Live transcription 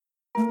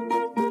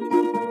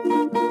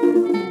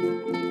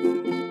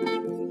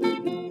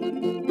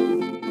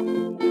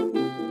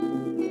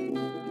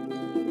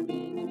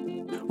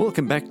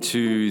Welcome back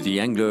to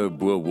the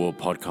Anglo-Boer War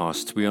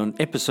podcast. We're on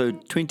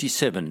episode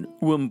 27,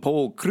 Oom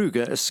Paul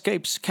Kruger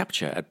escapes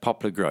capture at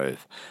Poplar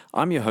Grove.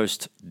 I'm your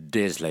host,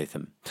 Des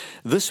Latham.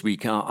 This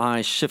week our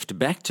eyes shift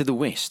back to the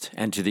west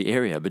and to the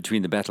area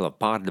between the Battle of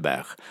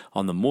Paardeberg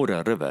on the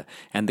Modder River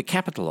and the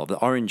capital of the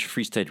Orange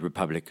Free State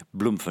Republic,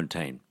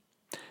 Bloemfontein.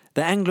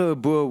 The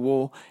Anglo-Boer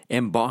War,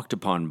 embarked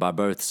upon by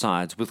both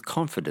sides with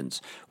confidence,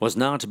 was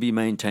now to be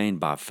maintained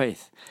by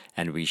faith,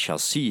 and we shall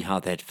see how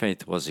that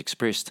faith was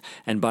expressed,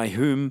 and by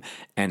whom,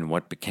 and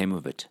what became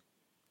of it.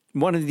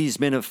 One of these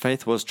men of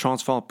faith was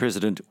Transvaal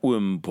President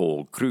Oom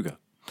Paul Kruger.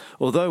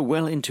 Although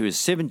well into his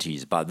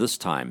 70s by this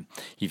time,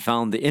 he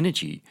found the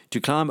energy to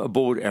climb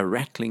aboard a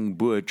rattling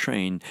Boer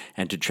train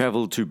and to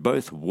travel to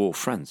both war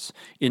fronts,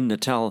 in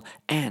Natal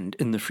and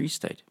in the Free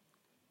State.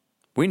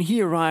 When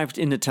he arrived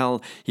in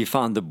Natal, he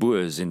found the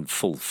Boers in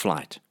full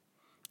flight.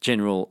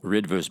 General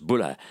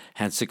Joubert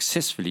had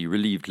successfully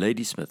relieved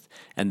Ladysmith,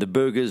 and the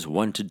burghers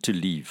wanted to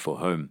leave for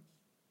home.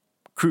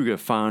 Kruger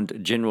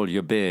found General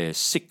Joubert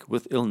sick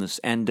with illness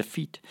and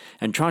defeat,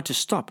 and tried to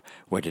stop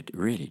what had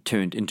really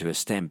turned into a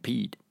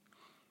stampede.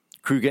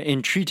 Kruger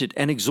entreated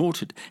and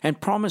exhorted, and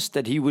promised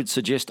that he would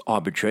suggest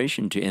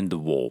arbitration to end the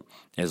war,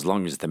 as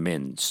long as the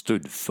men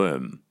stood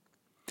firm.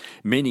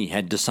 Many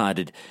had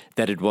decided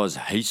that it was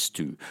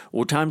huis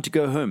or time to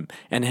go home,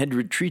 and had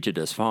retreated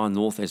as far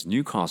north as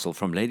Newcastle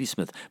from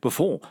Ladysmith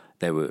before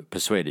they were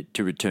persuaded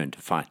to return to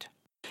fight.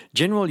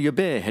 General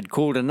Joubert had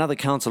called another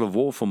council of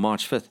war for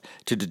March 5th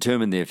to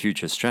determine their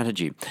future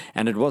strategy,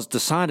 and it was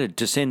decided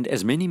to send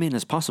as many men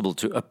as possible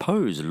to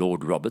oppose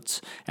Lord Roberts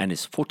and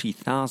his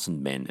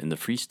 40,000 men in the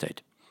Free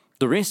State.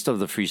 The rest of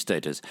the Free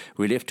Staters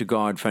were left to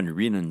guard Van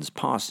Reenen's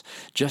Pass,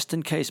 just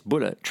in case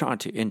Buller tried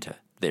to enter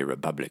their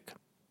republic.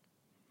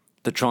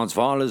 The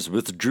Transvaalers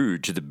withdrew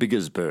to the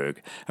Burghers,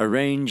 a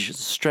range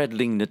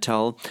straddling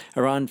Natal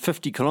around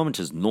 50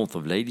 kilometers north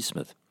of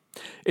Ladysmith.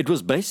 It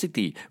was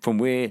basically from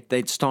where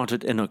they'd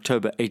started in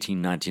October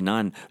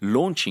 1899,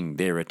 launching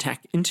their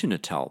attack into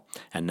Natal,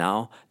 and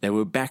now they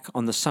were back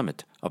on the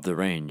summit of the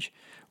range,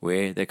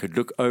 where they could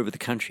look over the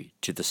country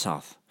to the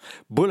south.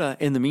 Buller,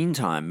 in the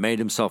meantime, made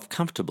himself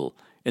comfortable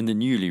in the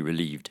newly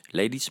relieved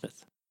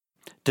Ladysmith.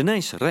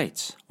 Deneys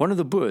Reitz, one of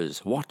the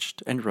Boers,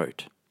 watched and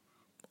wrote,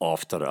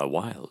 "After a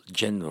while,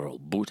 General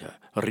Joubert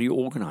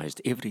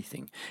reorganized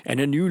everything, and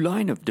a new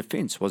line of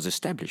defense was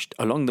established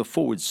along the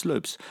forward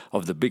slopes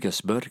of the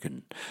Burghers,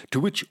 to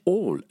which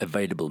all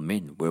available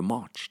men were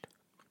marched.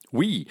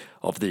 We,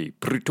 of the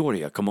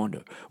Pretoria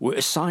Commando, were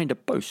assigned a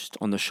post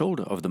on the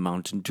shoulder of the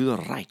mountain to the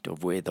right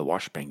of where the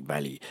Washbank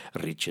Valley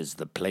reaches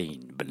the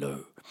plain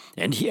below.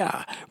 And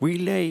here we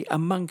lay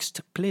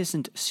amongst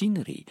pleasant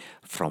scenery,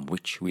 from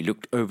which we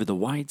looked over the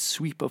wide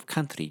sweep of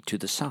country to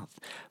the south,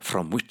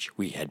 from which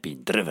we had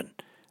been driven,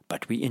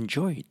 but we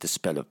enjoyed the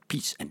spell of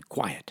peace and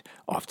quiet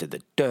after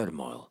the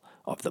turmoil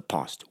of the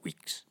past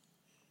weeks."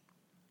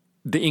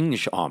 The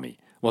English army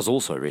was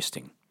also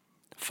resting.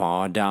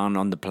 Far down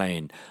on the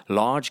plain,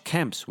 large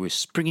camps were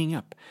springing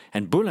up,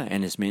 and Buller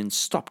and his men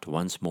stopped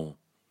once more.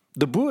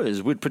 The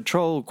Boers would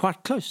patrol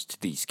quite close to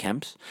these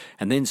camps,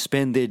 and then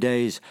spend their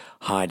days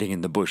hiding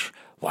in the bush,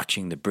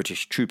 watching the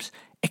British troops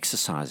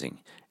exercising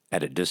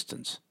at a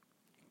distance.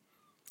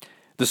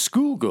 The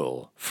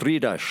schoolgirl,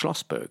 Frida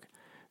Schlossberg,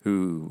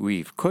 who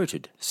we've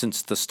quoted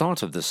since the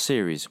start of this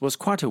series, was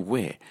quite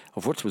aware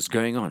of what was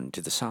going on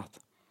to the south.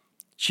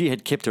 She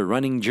had kept a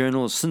running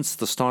journal since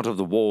the start of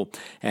the war,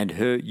 and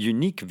her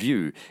unique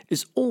view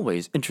is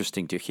always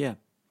interesting to hear.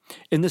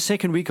 In the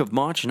second week of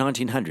March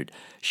 1900,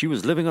 she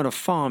was living on a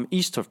farm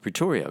east of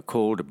Pretoria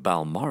called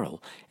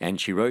Balmoral,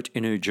 and she wrote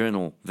in her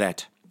journal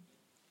that,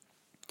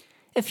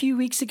 "A few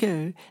weeks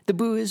ago, the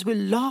Boers were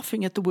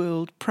laughing at the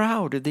world,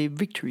 proud of their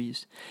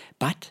victories.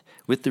 But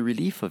with the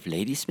relief of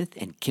Ladysmith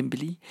and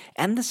Kimberley,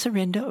 and the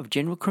surrender of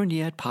General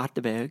Cronje at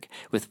Paardeberg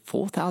with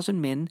 4,000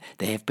 men,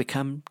 they have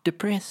become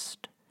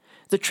depressed.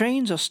 The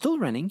trains are still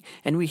running,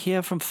 and we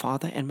hear from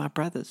father and my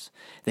brothers.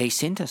 They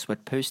sent us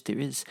what post there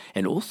is,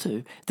 and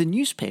also the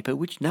newspaper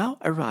which now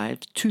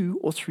arrived 2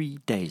 or 3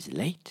 days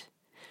late.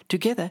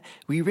 Together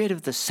we read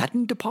of the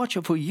sudden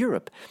departure for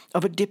Europe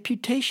of a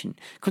deputation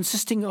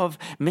consisting of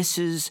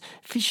Messrs.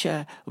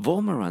 Fisher,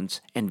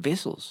 Wolmerans, and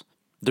Wessels.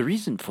 The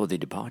reason for their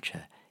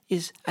departure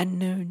is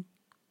unknown."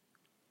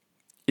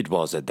 It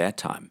was at that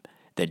time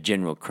that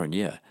General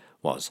Cronje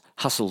was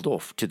hustled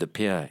off to the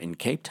pier in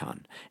Cape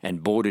Town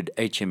and boarded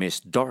HMS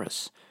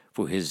Doris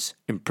for his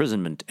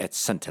imprisonment at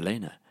St.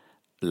 Helena,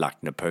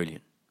 like Napoleon.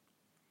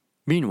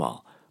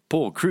 Meanwhile,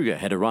 Paul Kruger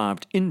had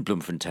arrived in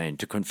Bloemfontein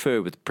to confer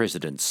with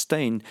President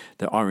Steyn,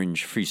 the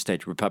Orange Free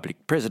State Republic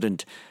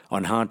President,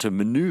 on how to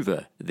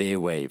maneuver their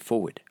way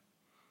forward.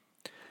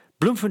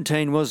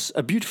 Bloemfontein was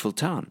a beautiful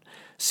town,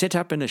 set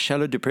up in a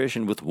shallow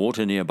depression with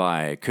water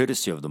nearby,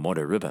 courtesy of the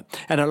Modder River,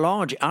 and a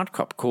large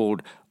outcrop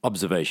called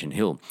Observation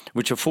Hill,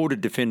 which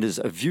afforded defenders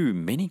a view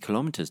many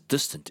kilometers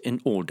distant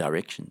in all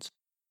directions.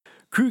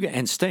 Kruger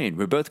and Steyn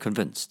were both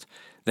convinced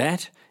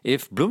that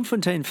if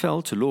Bloemfontein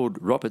fell to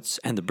Lord Roberts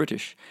and the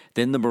British,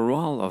 then the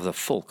morale of the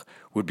folk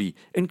would be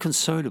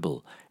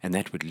inconsolable, and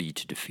that would lead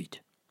to defeat.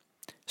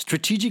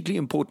 Strategically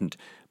important,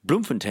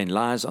 Bloemfontein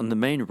lies on the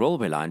main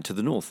railway line to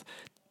the north,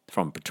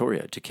 from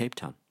Pretoria to Cape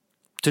Town.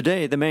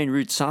 Today, the main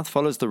route south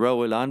follows the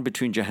railway line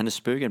between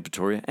Johannesburg and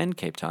Pretoria and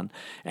Cape Town,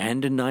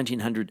 and in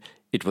 1900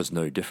 it was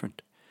no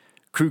different.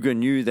 Kruger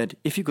knew that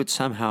if he could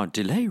somehow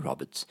delay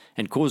Roberts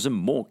and cause him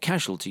more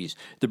casualties,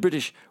 the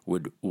British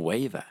would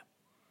waver.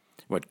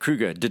 What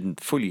Kruger didn't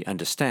fully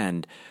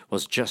understand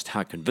was just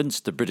how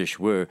convinced the British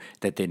were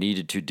that they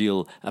needed to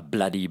deal a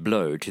bloody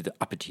blow to the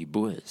uppity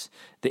Boers.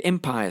 The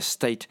Empire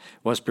State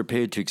was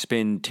prepared to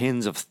expend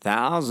tens of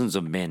thousands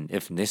of men,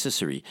 if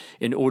necessary,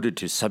 in order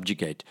to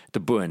subjugate the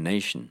Boer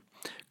nation.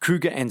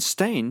 Kruger and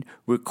Steyn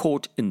were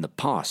caught in the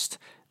past.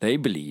 They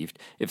believed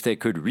if they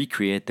could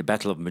recreate the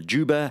Battle of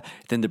Joubert,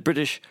 then the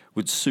British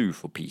would sue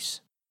for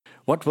peace.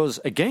 What was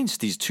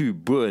against these two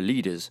Boer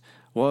leaders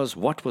was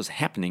what was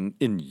happening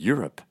in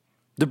Europe.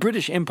 The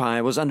British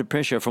Empire was under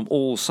pressure from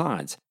all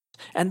sides,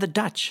 and the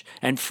Dutch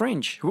and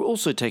French were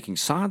also taking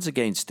sides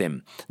against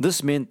them.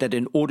 This meant that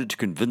in order to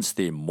convince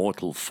their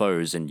mortal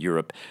foes in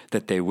Europe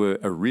that they were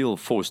a real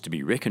force to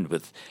be reckoned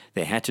with,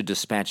 they had to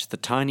dispatch the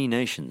tiny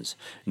nations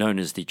known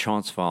as the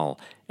Transvaal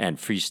and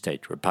Free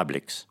State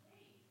Republics.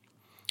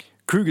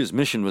 Kruger's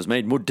mission was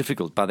made more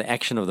difficult by the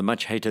action of the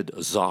much-hated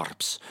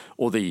ZARPs,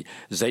 or the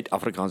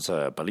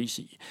Zuid-Afrikaanse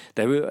Polisie.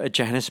 They were a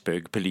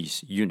Johannesburg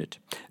police unit.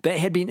 They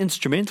had been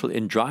instrumental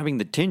in driving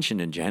the tension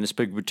in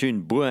Johannesburg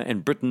between Boer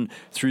and Britain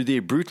through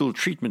their brutal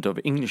treatment of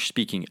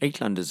English-speaking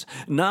Uitlanders.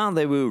 Now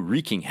they were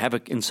wreaking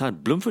havoc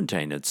inside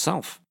Bloemfontein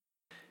itself.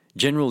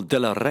 General de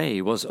la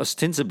Rey was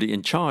ostensibly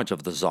in charge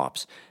of the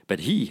ZARPs, but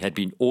he had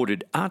been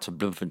ordered out of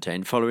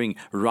Bloemfontein following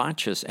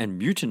righteous and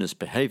mutinous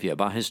behavior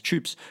by his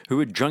troops who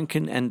were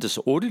drunken and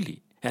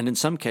disorderly, and in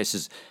some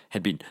cases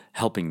had been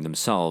helping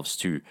themselves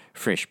to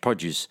fresh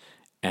produce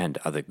and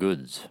other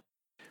goods.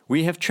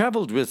 We have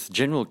travelled with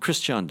General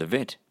Christian de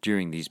Wet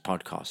during these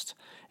podcasts,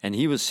 and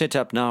he was set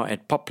up now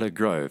at Poplar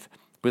Grove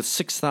with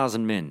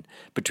 6,000 men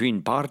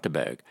between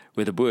Paardeberg,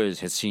 where the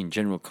Boers had seen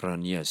General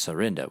Cronje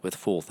surrender with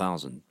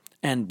 4,000,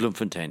 and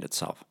Bloemfontein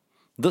itself.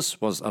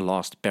 This was a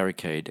last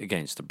barricade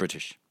against the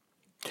British.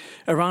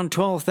 Around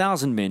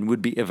 12,000 men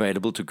would be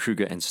available to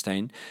Kruger and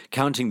Steyn,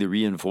 counting the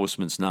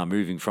reinforcements now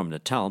moving from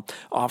Natal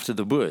after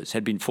the Boers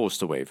had been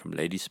forced away from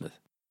Ladysmith.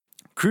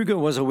 Kruger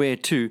was aware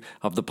too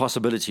of the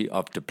possibility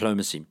of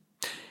diplomacy.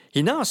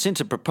 He now sent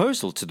a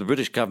proposal to the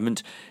British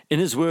government in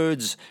his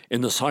words,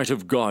 "In the sight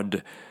of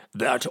God,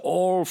 that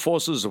all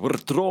forces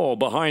withdraw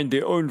behind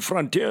their own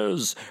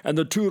frontiers and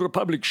the two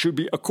republics should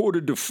be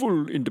accorded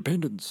full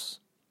independence."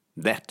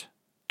 That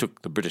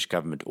took the British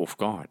government off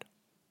guard.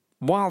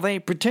 While they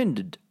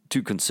pretended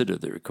to consider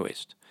the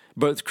request,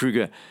 both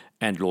Kruger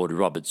and Lord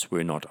Roberts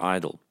were not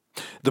idle.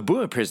 The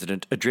Boer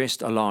president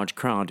addressed a large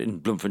crowd in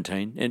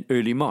Bloemfontein in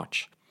early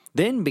March,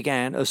 then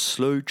began a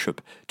slow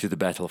trip to the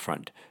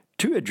battlefront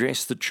to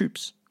address the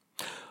troops.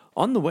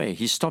 On the way,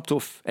 he stopped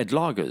off at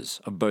lagers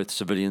of both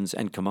civilians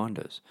and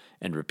commandos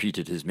and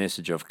repeated his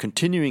message of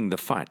continuing the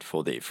fight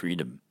for their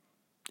freedom.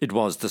 It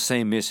was the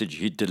same message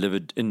he'd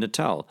delivered in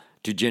Natal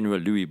to General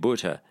Louis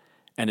Botha,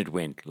 and it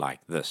went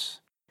like this.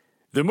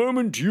 "The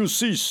moment you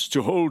cease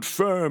to hold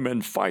firm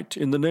and fight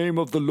in the name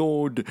of the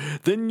Lord,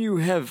 then you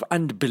have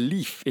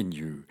unbelief in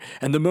you.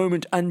 And the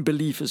moment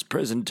unbelief is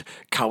present,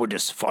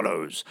 cowardice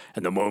follows.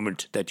 And the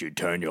moment that you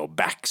turn your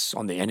backs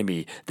on the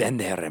enemy, then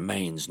there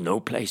remains no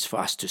place for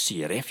us to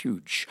see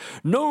refuge.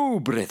 No,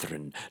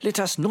 brethren, let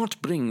us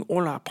not bring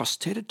all our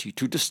posterity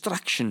to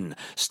destruction.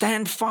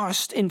 Stand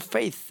fast in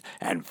faith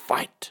and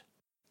fight."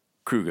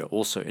 Kruger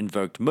also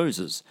invoked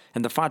Moses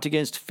and the fight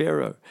against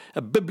Pharaoh,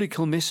 a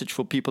biblical message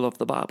for people of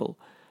the Bible.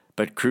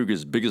 But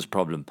Kruger's biggest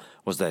problem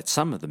was that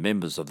some of the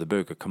members of the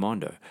Burger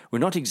Commando were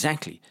not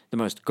exactly the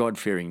most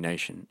God-fearing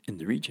nation in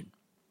the region.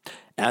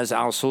 As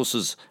our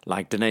sources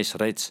like Denise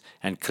Reitz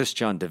and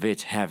Christian de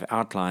Wet have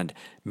outlined,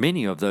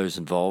 many of those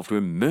involved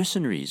were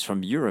mercenaries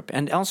from Europe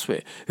and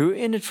elsewhere who were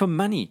in it for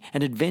money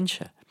and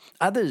adventure.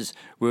 Others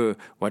were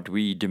what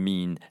we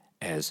demean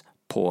as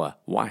poor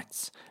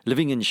whites,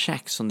 living in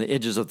shacks on the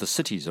edges of the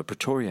cities of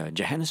Pretoria,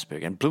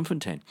 Johannesburg, and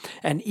Bloemfontein,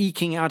 and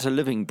eking out a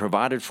living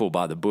provided for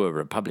by the Boer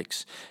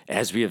republics.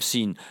 As we have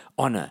seen,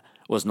 honour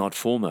was not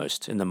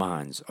foremost in the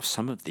minds of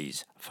some of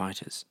these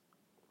fighters.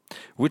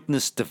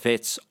 Witness de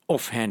Wet's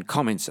offhand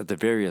comments at the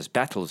various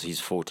battles he's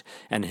fought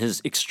and his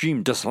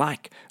extreme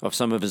dislike of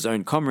some of his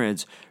own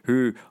comrades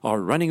who are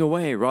running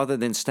away rather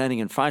than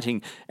standing and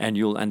fighting, and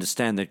you'll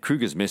understand that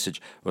Kruger's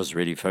message was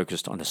really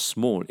focused on a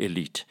small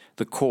elite,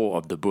 the core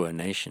of the Boer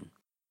nation.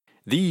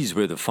 These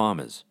were the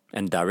farmers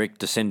and direct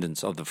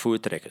descendants of the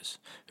voortrekkers,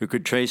 who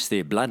could trace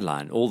their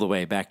bloodline all the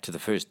way back to the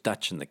first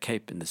Dutch in the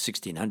Cape in the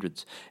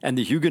 1600s, and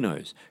the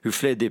Huguenots who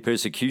fled their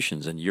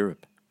persecutions in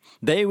Europe.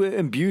 They were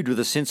imbued with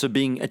a sense of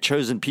being a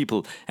chosen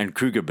people, and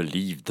Kruger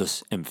believed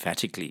this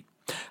emphatically.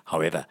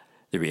 However,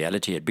 the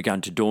reality had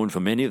begun to dawn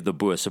for many of the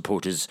Boer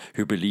supporters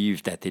who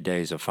believed that their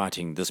days of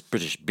fighting this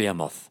British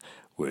behemoth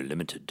were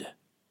limited.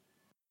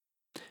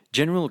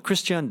 General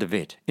Christian de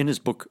Wet, in his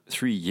book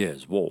 3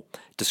 Years' War,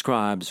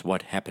 describes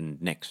what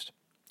happened next.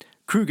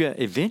 Kruger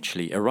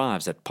eventually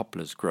arrives at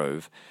Poplar's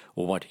Grove,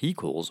 or what he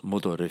calls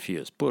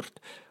Motorrivierspoort,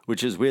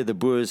 which is where the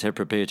Boers had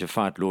prepared to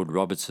fight Lord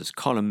Roberts's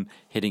column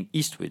heading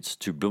eastwards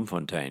to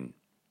Bloemfontein.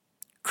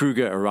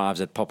 Kruger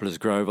arrives at Poplar's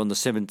Grove on the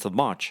 7th of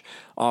March,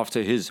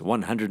 after his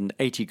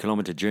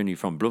 180-kilometre journey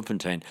from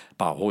Bloemfontein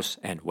by horse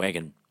and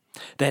wagon.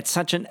 That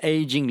such an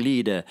aging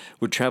leader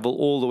would travel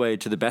all the way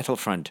to the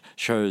battlefront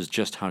shows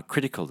just how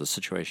critical the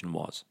situation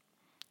was.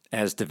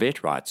 As de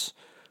Wet writes,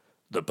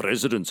 "The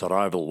President's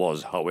arrival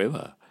was,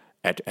 however,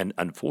 at an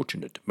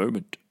unfortunate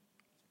moment."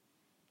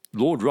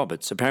 Lord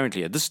Roberts,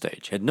 apparently at this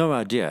stage, had no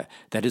idea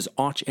that his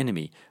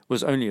arch-enemy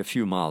was only a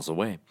few miles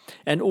away,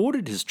 and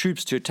ordered his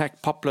troops to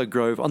attack Poplar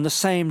Grove on the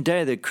same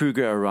day that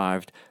Kruger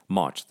arrived,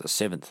 March the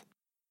 7th.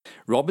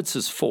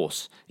 Roberts's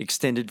force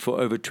extended for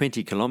over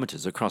 20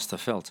 kilometres across the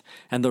veldt,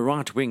 and the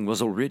right wing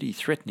was already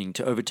threatening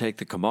to overtake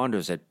the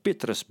commandos at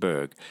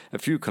Pietersburg, a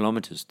few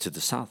kilometres to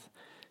the south.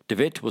 De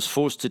Wet was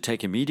forced to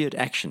take immediate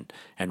action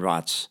and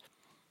writes,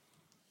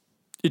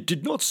 "It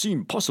did not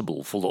seem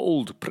possible for the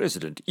old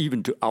president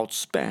even to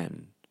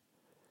outspan."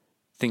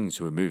 Things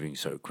were moving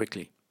so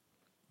quickly.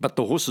 But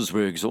the horses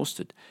were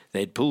exhausted. They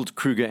had pulled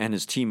Kruger and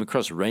his team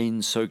across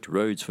rain-soaked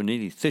roads for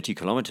nearly 30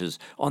 kilometres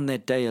on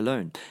that day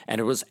alone,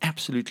 and it was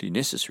absolutely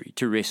necessary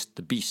to rest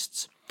the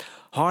beasts.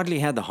 Hardly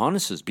had the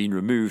harnesses been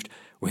removed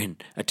when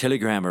a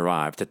telegram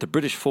arrived that the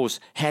British force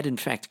had in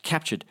fact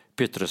captured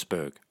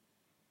Pietersburg.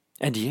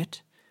 And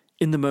yet,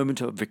 in the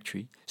moment of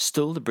victory,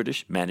 still the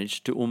British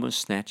managed to almost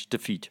snatch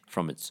defeat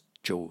from its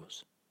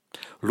jaws.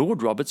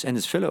 Lord Roberts and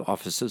his fellow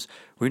officers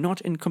were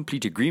not in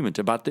complete agreement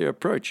about their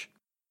approach.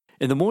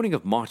 In the morning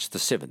of March the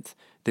 7th,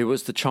 there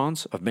was the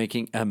chance of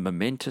making a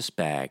momentous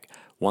bag,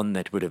 one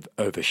that would have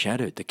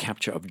overshadowed the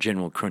capture of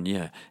General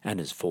Cronje and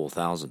his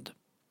 4,000.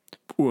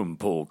 Oom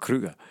Paul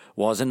Kruger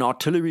was an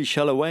artillery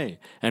shell away,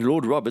 and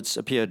Lord Roberts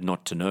appeared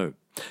not to know.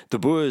 The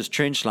Boers'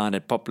 trench line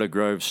at Poplar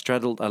Grove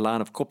straddled a line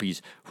of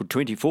koppies for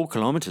 24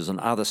 kilometres on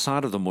either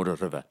side of the Modder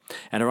River,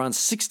 and around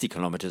 60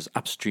 kilometres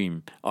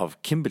upstream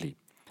of Kimberley.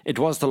 It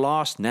was the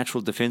last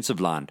natural defensive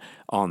line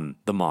on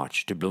the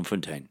march to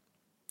Bloemfontein.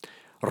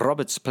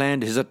 Roberts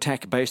planned his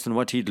attack based on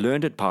what he'd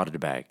learned at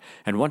Paardeberg,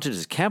 and wanted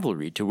his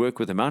cavalry to work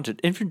with the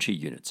mounted infantry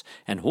units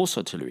and horse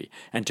artillery,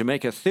 and to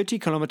make a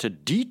 30-kilometre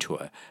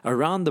detour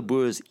around the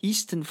Boers'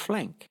 eastern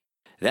flank.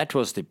 That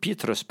was the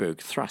Pietersburg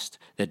thrust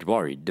that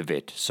worried de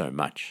Wet so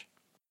much.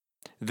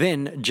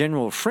 Then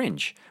General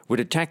French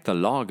would attack the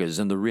lagers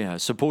in the rear,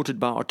 supported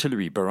by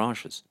artillery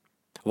barrages.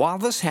 While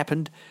this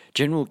happened,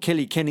 General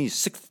Kelly Kenny's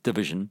 6th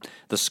Division,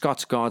 the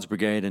Scots Guards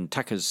Brigade and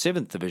Tucker's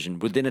 7th Division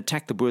would then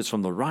attack the Boers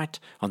from the right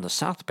on the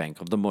south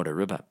bank of the Modder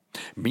River.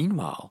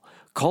 Meanwhile,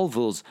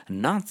 Colville's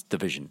 9th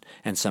Division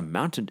and some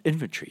mounted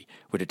infantry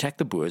would attack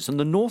the Boers on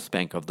the north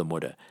bank of the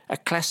Modder, a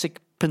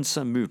classic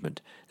pincer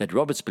movement that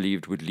Roberts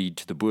believed would lead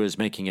to the Boers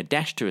making a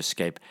dash to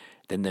escape,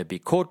 then they'd be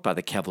caught by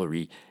the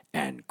cavalry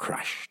and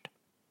crushed.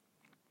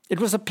 It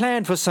was a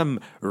plan for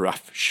some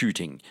rough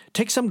shooting.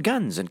 Take some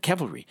guns and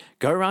cavalry,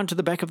 go around to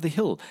the back of the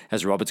hill,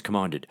 as Roberts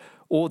commanded,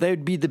 or they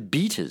would be the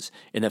beaters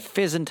in a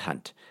pheasant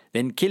hunt.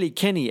 Then Kelly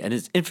Kenny and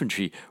his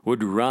infantry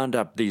would round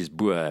up these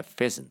Boer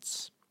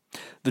pheasants.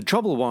 The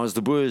trouble was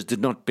the Boers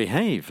did not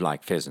behave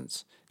like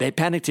pheasants. They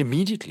panicked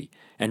immediately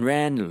and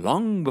ran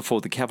long before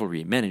the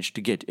cavalry managed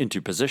to get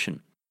into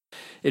position.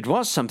 It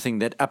was something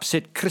that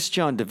upset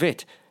Christian de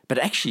Wet, but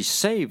actually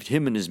saved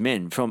him and his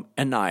men from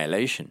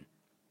annihilation.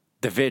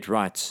 De Wet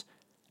writes,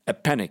 "A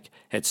panic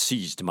had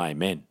seized my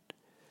men.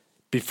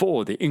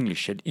 Before the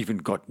English had even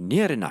got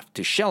near enough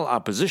to shell our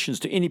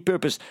positions to any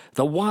purpose,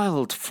 the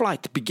wild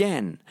flight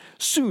began.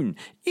 Soon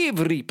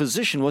every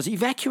position was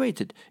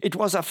evacuated. It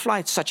was a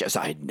flight such as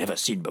I had never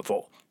seen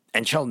before,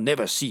 and shall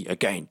never see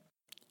again."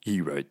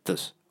 He wrote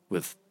this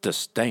with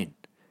disdain.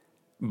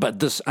 But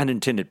this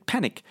unintended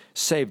panic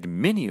saved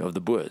many of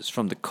the Boers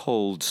from the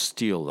cold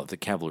steel of the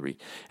cavalry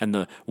and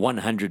the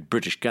 100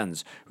 British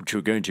guns which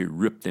were going to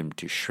rip them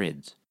to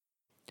shreds.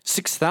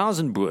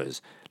 6,000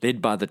 Boers,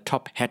 led by the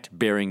top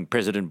hat-bearing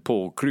President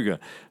Paul Kruger,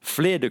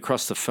 fled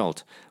across the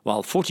veldt,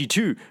 while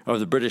 42 of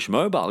the British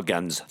mobile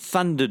guns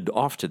thundered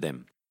after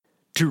them.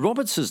 To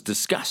Roberts's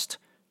disgust,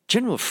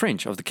 General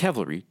French of the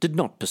cavalry did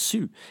not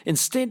pursue.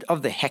 Instead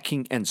of the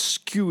hacking and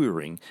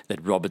skewering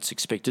that Roberts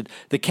expected,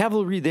 the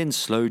cavalry then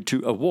slowed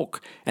to a walk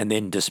and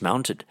then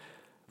dismounted.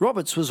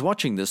 Roberts was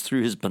watching this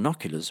through his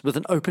binoculars with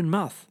an open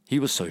mouth. He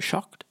was so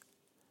shocked.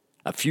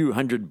 A few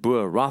hundred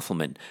Boer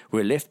riflemen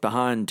were left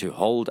behind to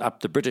hold up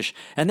the British,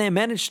 and they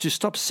managed to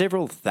stop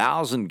several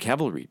thousand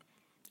cavalry.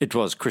 It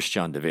was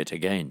Christian de Wet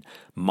again,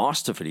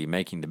 masterfully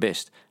making the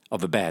best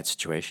of a bad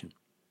situation.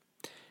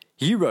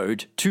 He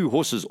rode 2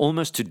 horses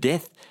almost to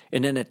death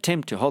in an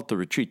attempt to halt the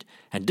retreat,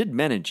 and did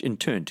manage in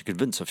turn to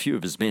convince a few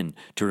of his men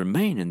to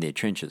remain in their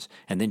trenches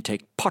and then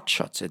take pot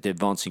shots at the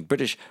advancing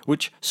British,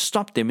 which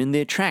stopped them in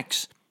their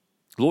tracks.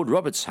 Lord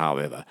Roberts,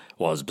 however,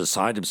 was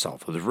beside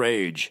himself with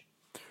rage.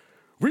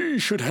 "We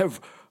should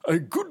have a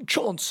good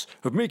chance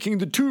of making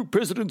the two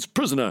presidents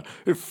prisoner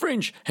if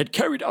French had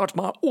carried out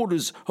my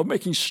orders of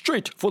making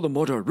straight for the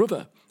Modder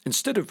River,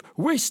 instead of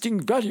wasting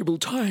valuable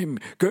time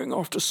going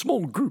after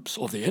small groups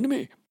of the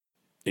enemy.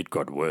 It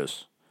got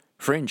worse.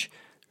 French,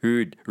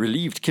 who'd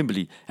relieved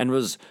Kimberley and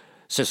was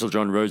Cecil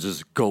John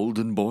Rose's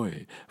golden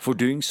boy for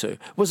doing so,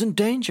 was in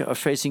danger of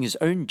facing his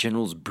own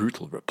general's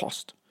brutal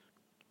riposte.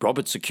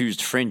 Roberts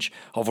accused French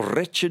of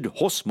wretched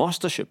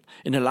horsemastership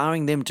in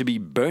allowing them to be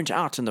burnt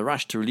out in the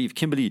rush to relieve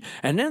Kimberley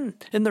and then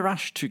in the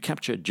rush to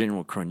capture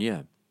General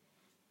Cronje.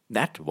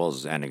 That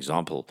was an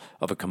example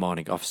of a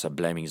commanding officer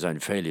blaming his own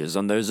failures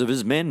on those of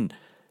his men.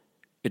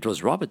 It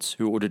was Roberts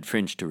who ordered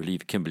French to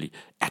relieve Kimberley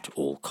at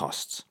all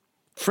costs.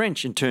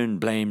 French, in turn,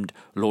 blamed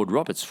Lord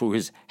Roberts for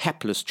his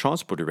hapless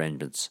transport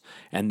arrangements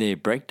and their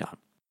breakdown.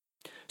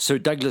 Sir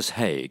Douglas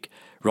Haig,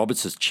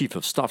 Roberts's chief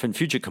of staff and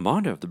future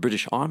commander of the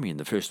British Army in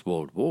the First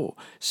World War,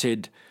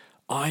 said,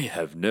 "I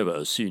have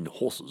never seen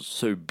horses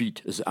so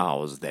beat as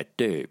ours that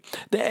day.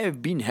 They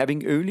have been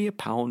having only a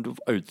pound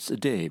of oats a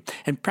day,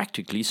 and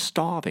practically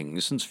starving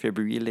since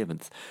February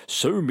 11th.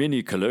 So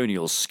many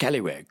colonial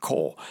scallywag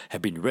corps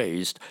have been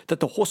raised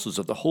that the horses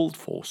of the whole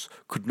force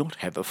could not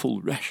have a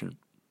full ration."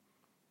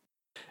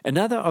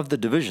 Another of the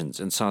divisions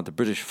inside the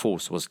British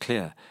force was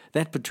clear,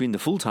 that between the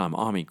full-time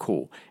Army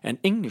Corps and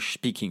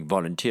English-speaking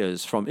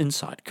volunteers from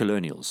inside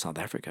colonial South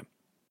Africa.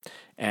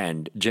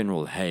 And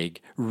General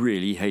Haig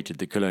really hated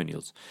the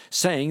colonials,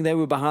 saying they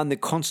were behind the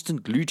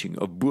constant looting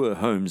of Boer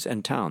homes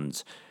and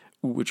towns,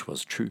 which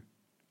was true.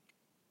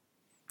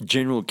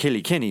 General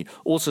Kilkenny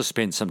also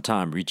spent some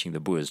time reaching the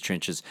Boers'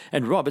 trenches,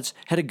 and Roberts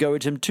had a go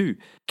at him too.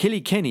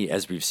 Kilkenny,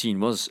 as we've seen,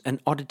 was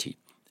an oddity,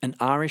 an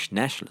Irish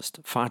nationalist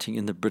fighting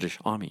in the British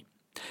Army.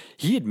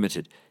 He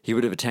admitted he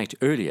would have attacked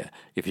earlier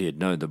if he had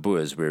known the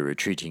Boers were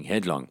retreating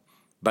headlong.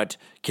 But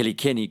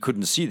Kilkenny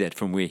couldn't see that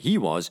from where he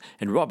was,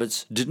 and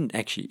Roberts didn't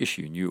actually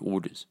issue new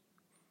orders.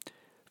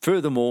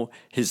 Furthermore,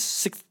 his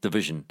 6th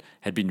Division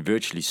had been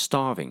virtually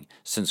starving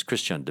since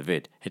Christian de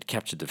Wet had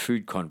captured the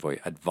food convoy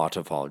at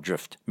Waterval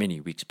Drift many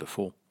weeks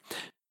before.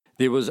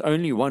 There was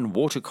only one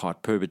water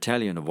cart per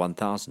battalion of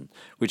 1,000,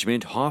 which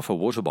meant half a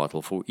water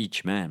bottle for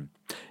each man.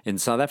 In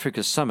South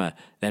Africa's summer,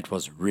 that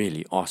was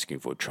really asking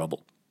for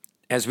trouble.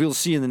 As we'll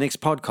see in the next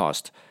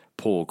podcast,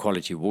 poor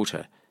quality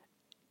water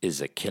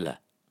is a killer.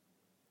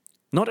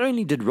 Not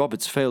only did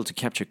Roberts fail to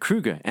capture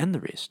Kruger and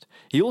the rest,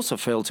 he also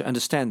failed to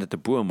understand that the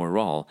Boer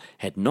morale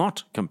had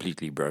not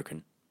completely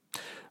broken.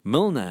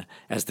 Milner,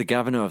 as the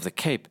governor of the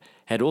Cape,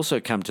 had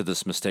also come to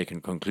this mistaken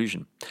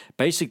conclusion.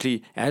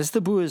 Basically, as the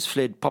Boers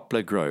fled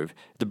Poplar Grove,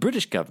 the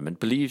British government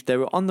believed they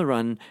were on the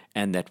run,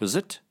 and that was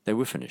it, they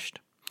were finished.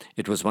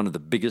 It was one of the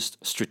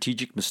biggest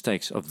strategic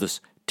mistakes of this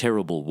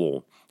terrible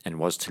war, and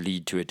was to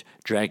lead to it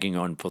dragging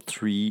on for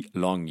 3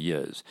 long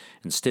years,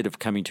 instead of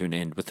coming to an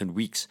end within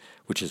weeks,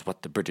 which is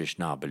what the British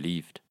now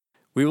believed.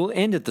 We will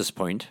end at this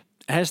point,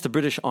 as the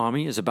British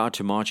Army is about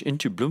to march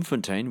into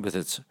Bloemfontein with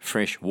its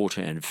fresh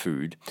water and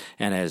food,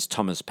 and as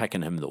Thomas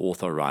Pakenham, the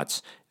author,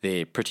 writes,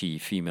 their pretty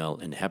female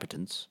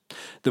inhabitants.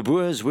 The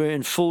Boers were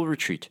in full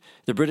retreat,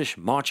 the British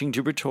marching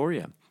to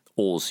Pretoria.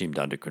 All seemed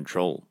under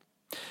control.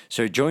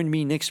 So join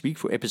me next week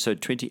for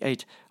episode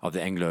 28 of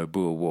the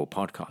Anglo-Boer War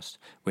podcast,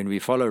 when we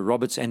follow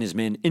Roberts and his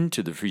men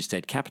into the Free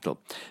State capital.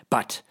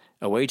 But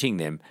awaiting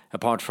them,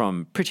 apart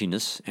from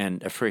prettiness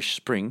and a fresh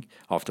spring,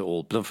 after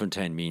all,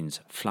 Bloemfontein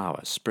means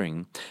flower,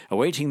 spring,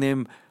 awaiting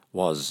them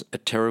was a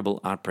terrible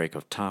outbreak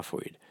of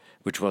typhoid,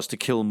 which was to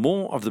kill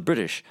more of the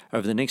British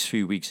over the next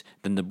few weeks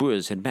than the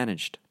Boers had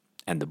managed.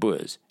 And the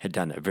Boers had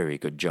done a very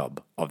good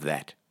job of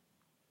that.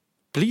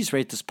 Please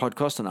rate this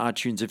podcast on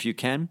iTunes if you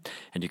can,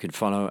 and you can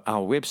follow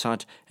our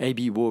website,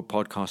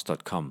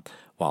 abwarpodcast.com,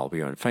 while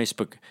we're on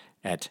Facebook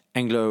at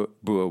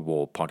Anglo-Boer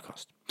War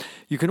Podcast.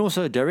 You can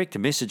also direct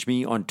message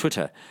me on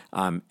Twitter.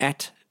 I'm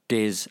at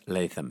Des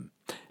Latham.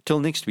 Till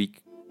next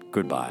week,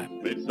 goodbye.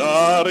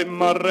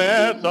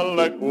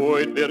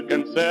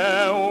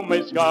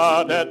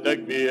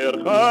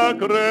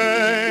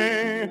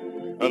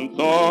 Een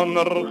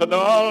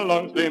zonnergedal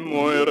langs de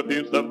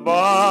mooierviefste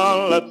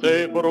wal, het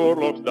zij voor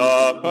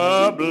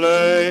oorlogsdagen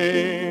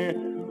blij.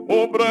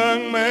 O,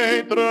 breng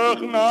mij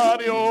terug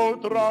naar jouw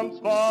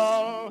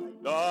Transvaal,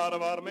 daar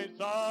waar mijn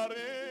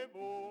Sarah